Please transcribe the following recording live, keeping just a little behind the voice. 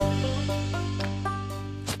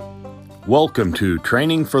Welcome to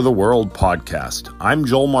Training for the World podcast. I'm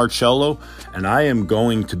Joel Marcello, and I am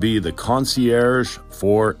going to be the concierge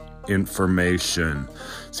for information.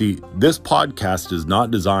 See, this podcast is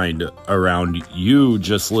not designed around you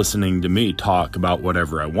just listening to me talk about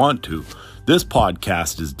whatever I want to. This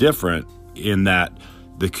podcast is different in that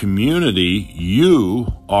the community,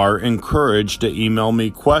 you are encouraged to email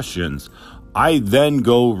me questions. I then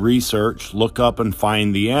go research, look up and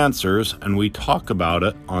find the answers, and we talk about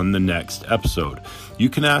it on the next episode. You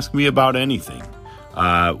can ask me about anything.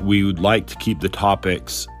 We would like to keep the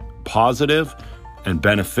topics positive and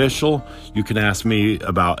beneficial. You can ask me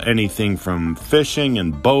about anything from fishing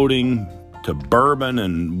and boating to bourbon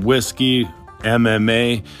and whiskey,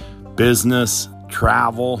 MMA, business,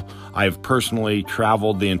 travel. I've personally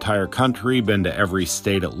traveled the entire country, been to every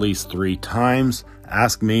state at least 3 times.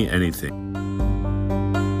 Ask me anything.